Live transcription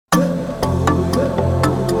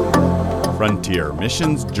Frontier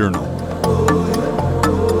Missions Journal.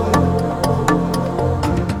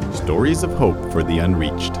 Stories of hope for the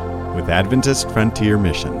unreached with Adventist Frontier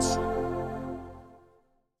Missions.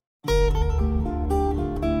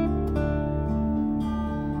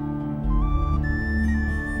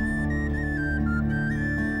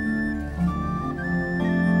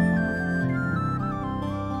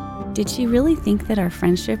 Did she really think that our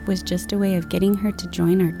friendship was just a way of getting her to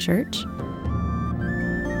join our church?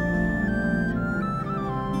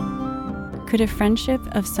 Could a friendship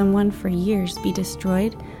of someone for years be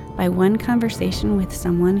destroyed by one conversation with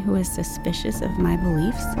someone who is suspicious of my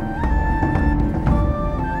beliefs?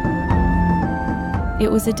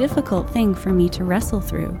 It was a difficult thing for me to wrestle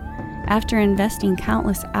through after investing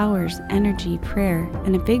countless hours, energy, prayer,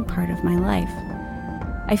 and a big part of my life.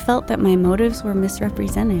 I felt that my motives were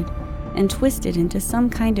misrepresented and twisted into some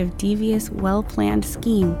kind of devious, well-planned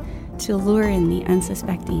scheme to lure in the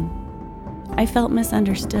unsuspecting. I felt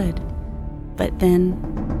misunderstood. But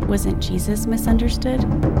then, wasn't Jesus misunderstood?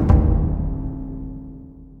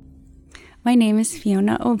 My name is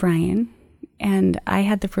Fiona O'Brien, and I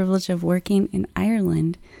had the privilege of working in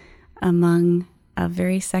Ireland among a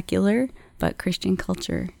very secular but Christian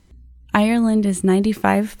culture. Ireland is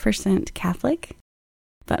 95% Catholic,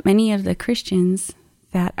 but many of the Christians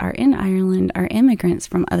that are in Ireland are immigrants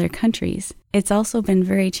from other countries. It's also been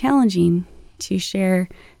very challenging to share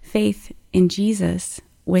faith in Jesus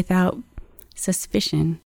without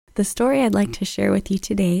suspicion. The story I'd like to share with you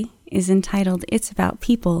today is entitled It's About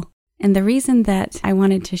People. And the reason that I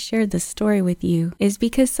wanted to share this story with you is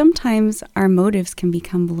because sometimes our motives can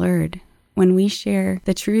become blurred. When we share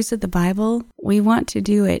the truths of the Bible, we want to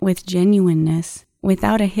do it with genuineness,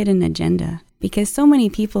 without a hidden agenda. Because so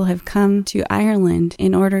many people have come to Ireland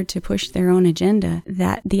in order to push their own agenda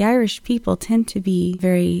that the Irish people tend to be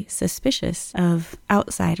very suspicious of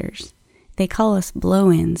outsiders. They call us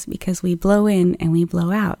blow-ins because we blow in and we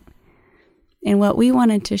blow out. And what we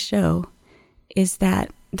wanted to show is that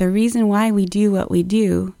the reason why we do what we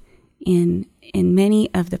do in many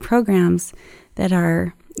of the programs that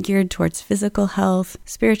are geared towards physical health,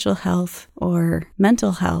 spiritual health, or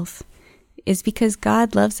mental health is because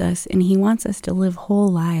God loves us and He wants us to live whole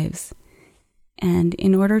lives. And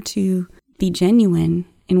in order to be genuine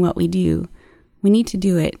in what we do, we need to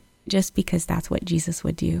do it just because that's what Jesus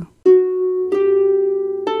would do.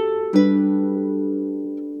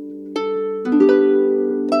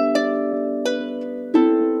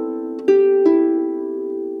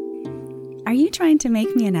 Are you trying to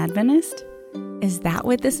make me an Adventist? Is that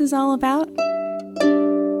what this is all about?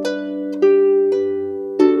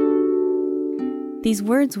 These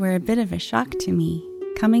words were a bit of a shock to me,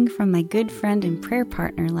 coming from my good friend and prayer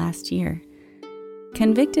partner last year.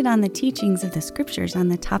 Convicted on the teachings of the scriptures on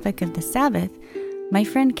the topic of the Sabbath, my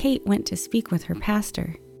friend Kate went to speak with her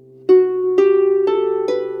pastor.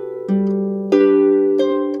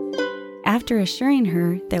 After assuring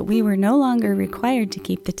her that we were no longer required to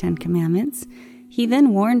keep the Ten Commandments, he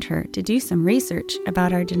then warned her to do some research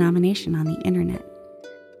about our denomination on the internet.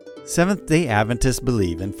 Seventh-day Adventists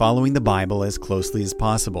believe in following the Bible as closely as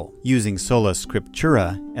possible, using sola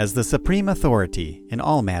scriptura as the supreme authority in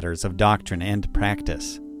all matters of doctrine and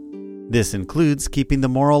practice. This includes keeping the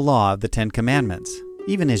moral law of the Ten Commandments,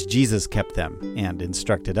 even as Jesus kept them and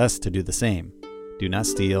instructed us to do the same. Do not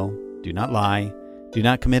steal, do not lie, do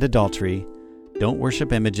not commit adultery, don't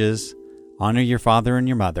worship images, honor your father and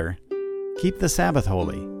your mother, keep the Sabbath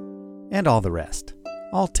holy, and all the rest,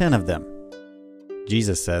 all 10 of them.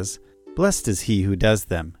 Jesus says, "Blessed is he who does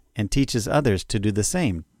them and teaches others to do the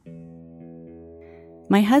same."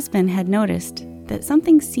 My husband had noticed that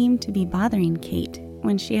something seemed to be bothering Kate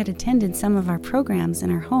when she had attended some of our programs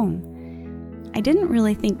in our home. I didn't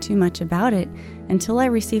really think too much about it until I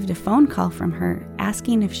received a phone call from her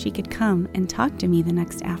asking if she could come and talk to me the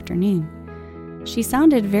next afternoon. She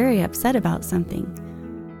sounded very upset about something.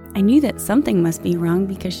 I knew that something must be wrong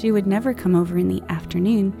because she would never come over in the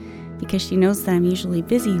afternoon because she knows that I'm usually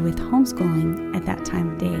busy with homeschooling at that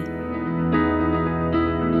time of day.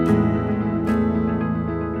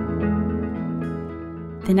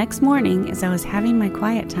 The next morning, as I was having my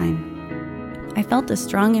quiet time, I felt a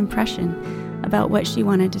strong impression about what she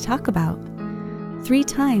wanted to talk about. 3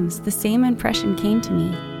 times the same impression came to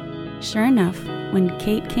me. Sure enough, when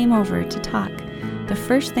Kate came over to talk, the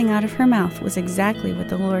first thing out of her mouth was exactly what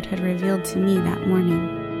the Lord had revealed to me that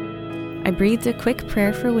morning. I breathed a quick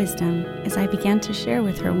prayer for wisdom as I began to share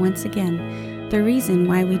with her once again the reason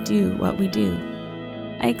why we do what we do.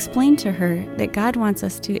 I explained to her that God wants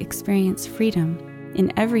us to experience freedom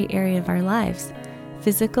in every area of our lives,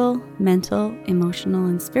 physical, mental, emotional,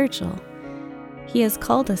 and spiritual. He has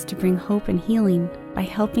called us to bring hope and healing by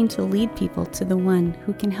helping to lead people to the one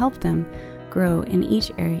who can help them grow in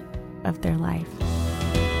each area of their life.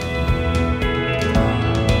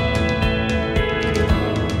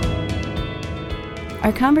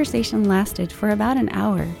 Our conversation lasted for about an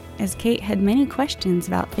hour, as Kate had many questions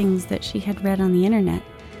about things that she had read on the internet,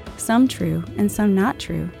 some true and some not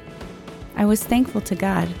true. I was thankful to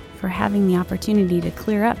God for having the opportunity to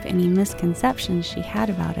clear up any misconceptions she had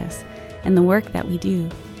about us and the work that we do.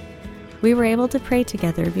 We were able to pray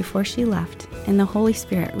together before she left, and the Holy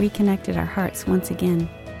Spirit reconnected our hearts once again.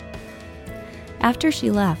 After she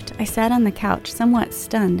left, I sat on the couch somewhat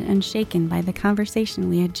stunned and shaken by the conversation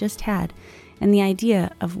we had just had and the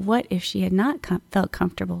idea of what if she had not felt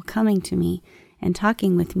comfortable coming to me and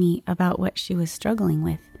talking with me about what she was struggling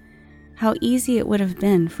with. How easy it would have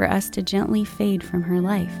been for us to gently fade from her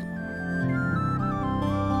life.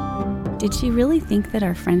 Did she really think that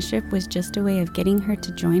our friendship was just a way of getting her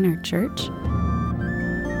to join our church?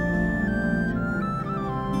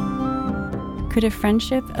 Could a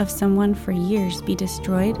friendship of someone for years be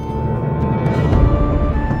destroyed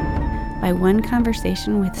by one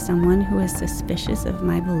conversation with someone who is suspicious of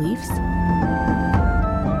my beliefs?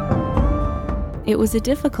 It was a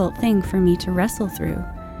difficult thing for me to wrestle through.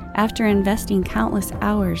 After investing countless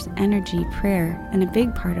hours, energy, prayer, and a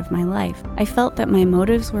big part of my life, I felt that my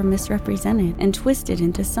motives were misrepresented and twisted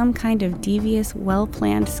into some kind of devious,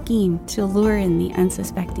 well-planned scheme to lure in the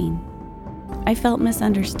unsuspecting. I felt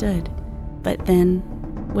misunderstood, but then,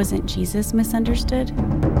 wasn't Jesus misunderstood?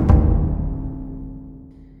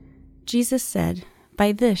 Jesus said,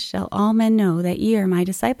 "By this shall all men know that ye are my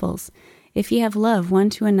disciples, if ye have love one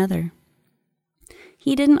to another."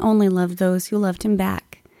 He didn't only love those who loved him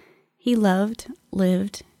back. He loved,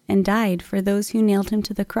 lived, and died for those who nailed him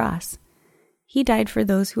to the cross. He died for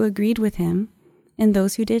those who agreed with him and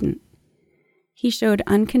those who didn't. He showed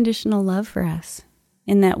unconditional love for us,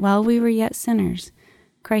 in that while we were yet sinners,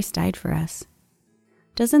 Christ died for us.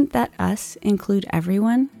 Doesn't that us include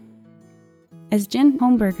everyone? As Jen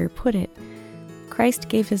Holmberger put it, Christ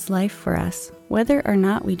gave his life for us, whether or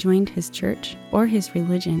not we joined his church or his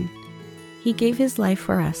religion. He gave his life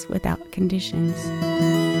for us without conditions.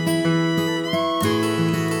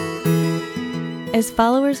 As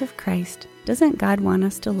followers of Christ, doesn't God want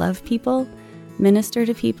us to love people, minister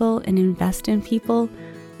to people, and invest in people,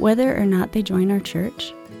 whether or not they join our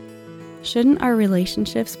church? Shouldn't our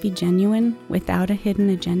relationships be genuine without a hidden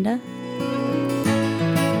agenda?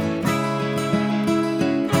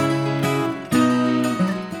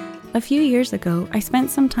 A few years ago, I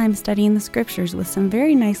spent some time studying the scriptures with some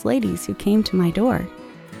very nice ladies who came to my door.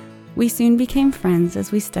 We soon became friends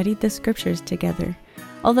as we studied the scriptures together,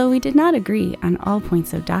 although we did not agree on all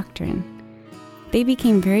points of doctrine. They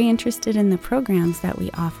became very interested in the programs that we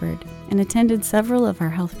offered and attended several of our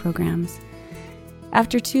health programs.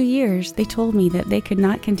 After 2 years, they told me that they could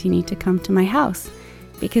not continue to come to my house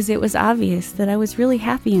because it was obvious that I was really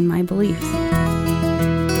happy in my beliefs.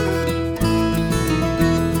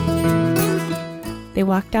 They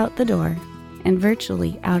walked out the door and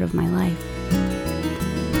virtually out of my life.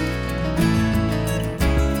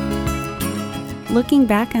 Looking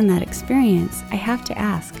back on that experience, I have to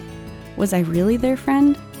ask, was I really their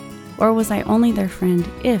friend? Or was I only their friend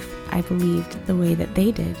if I believed the way that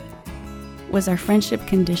they did? Was our friendship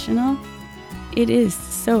conditional? It is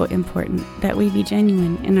so important that we be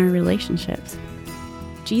genuine in our relationships.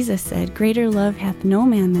 Jesus said, "Greater love hath no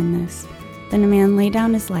man than this, than a man lay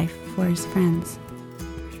down his life for his friends."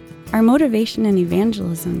 Our motivation in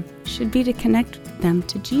evangelism should be to connect them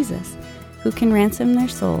to Jesus, who can ransom their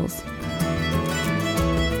souls.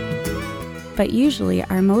 But usually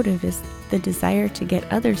our motive is the desire to get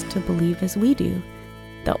others to believe as we do.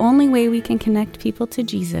 The only way we can connect people to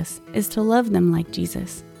Jesus is to love them like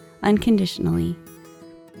Jesus, unconditionally.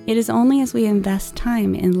 It is only as we invest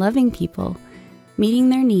time in loving people, meeting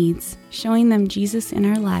their needs, showing them Jesus in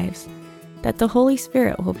our lives, that the Holy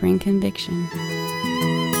Spirit will bring conviction.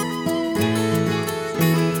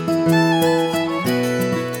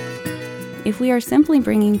 If we are simply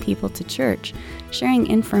bringing people to church, sharing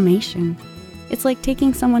information, it's like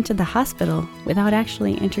taking someone to the hospital without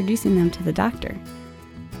actually introducing them to the doctor.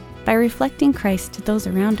 By reflecting Christ to those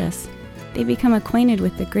around us, they become acquainted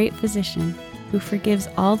with the great physician who forgives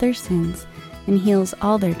all their sins and heals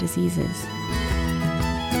all their diseases.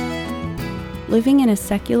 Living in a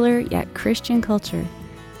secular yet Christian culture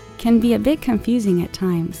can be a bit confusing at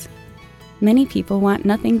times. Many people want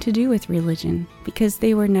nothing to do with religion because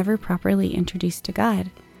they were never properly introduced to God.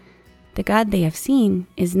 The God they have seen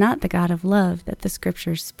is not the God of love that the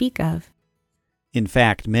scriptures speak of. In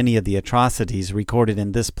fact, many of the atrocities recorded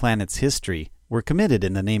in this planet's history were committed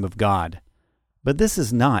in the name of God. But this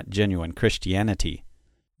is not genuine Christianity.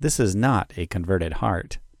 This is not a converted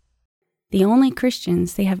heart. The only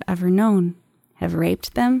Christians they have ever known have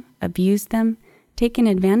raped them, abused them, taken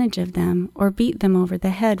advantage of them, or beat them over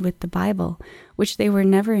the head with the Bible, which they were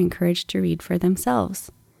never encouraged to read for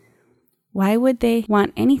themselves. Why would they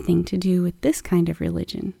want anything to do with this kind of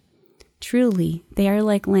religion? Truly, they are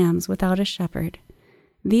like lambs without a shepherd.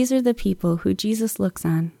 These are the people who Jesus looks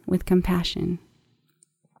on with compassion.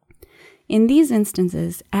 In these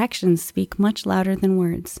instances, actions speak much louder than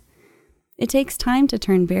words. It takes time to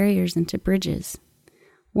turn barriers into bridges.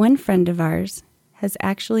 One friend of ours has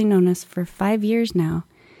actually known us for 5 years now.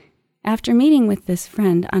 After meeting with this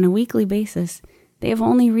friend on a weekly basis, they have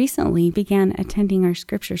only recently began attending our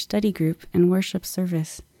scripture study group and worship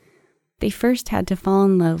service. They first had to fall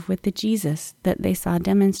in love with the Jesus that they saw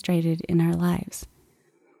demonstrated in our lives.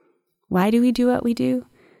 Why do we do what we do?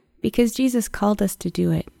 Because Jesus called us to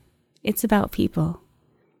do it. It's about people.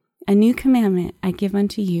 A new commandment I give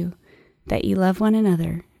unto you, that ye love one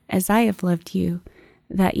another, as I have loved you,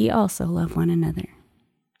 that ye also love one another.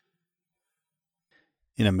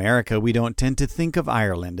 In America, we don't tend to think of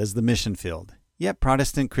Ireland as the mission field, yet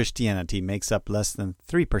Protestant Christianity makes up less than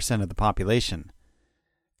 3% of the population.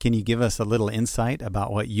 Can you give us a little insight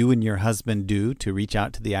about what you and your husband do to reach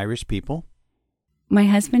out to the Irish people? My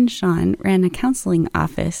husband, Sean, ran a counseling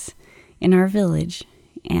office in our village,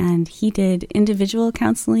 and he did individual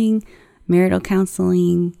counseling, marital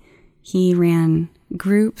counseling. He ran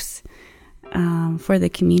groups for the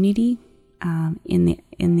community in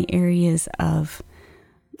the areas of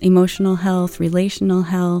emotional health, relational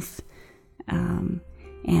health,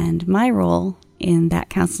 and my role in that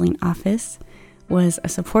counseling office was a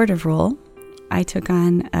supportive role. I took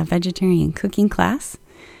on a vegetarian cooking class.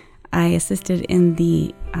 I assisted in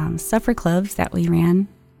the supper clubs that we ran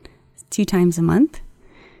 2 times a month.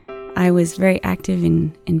 I was very active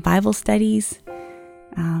in Bible studies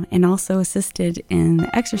and also assisted in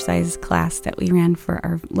the exercise class that we ran for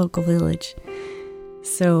our local village.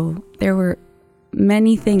 So there were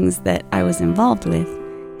many things that I was involved with,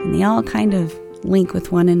 and they all kind of link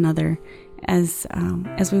with one another as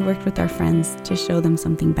we worked with our friends to show them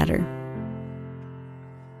something better.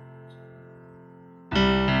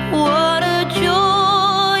 What a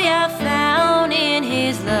joy I found in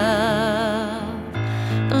His love,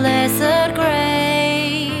 blessed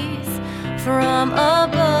grace from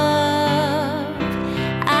above.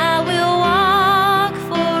 I will walk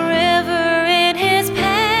forever in His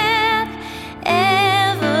path,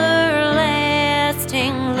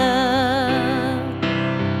 everlasting love.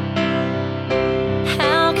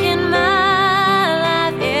 How can my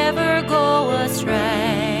life ever go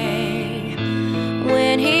astray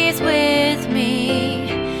when He's with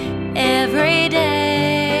me every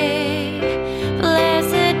day?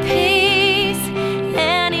 Blessed peace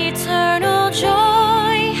and eternal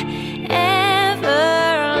joy,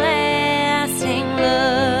 everlasting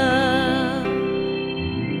love,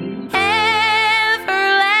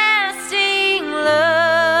 everlasting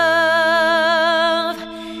love,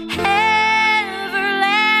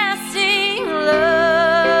 everlasting love.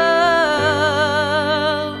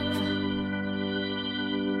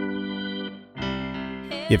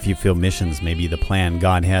 If you feel missions may be the plan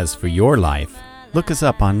God has for your life, look us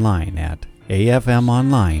up online at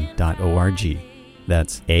afmonline.org.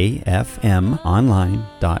 That's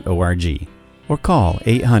afmonline.org. Or call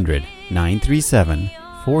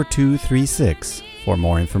 800-937-4236 for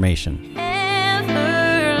more information.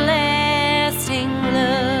 Everlasting love.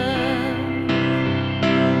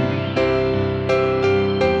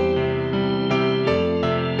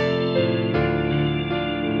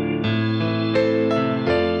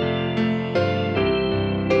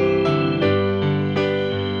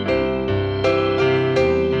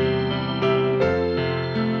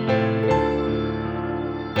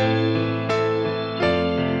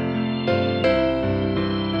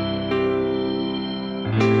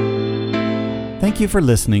 Thank you for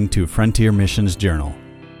listening to Frontier Missions Journal.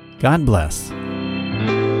 God bless.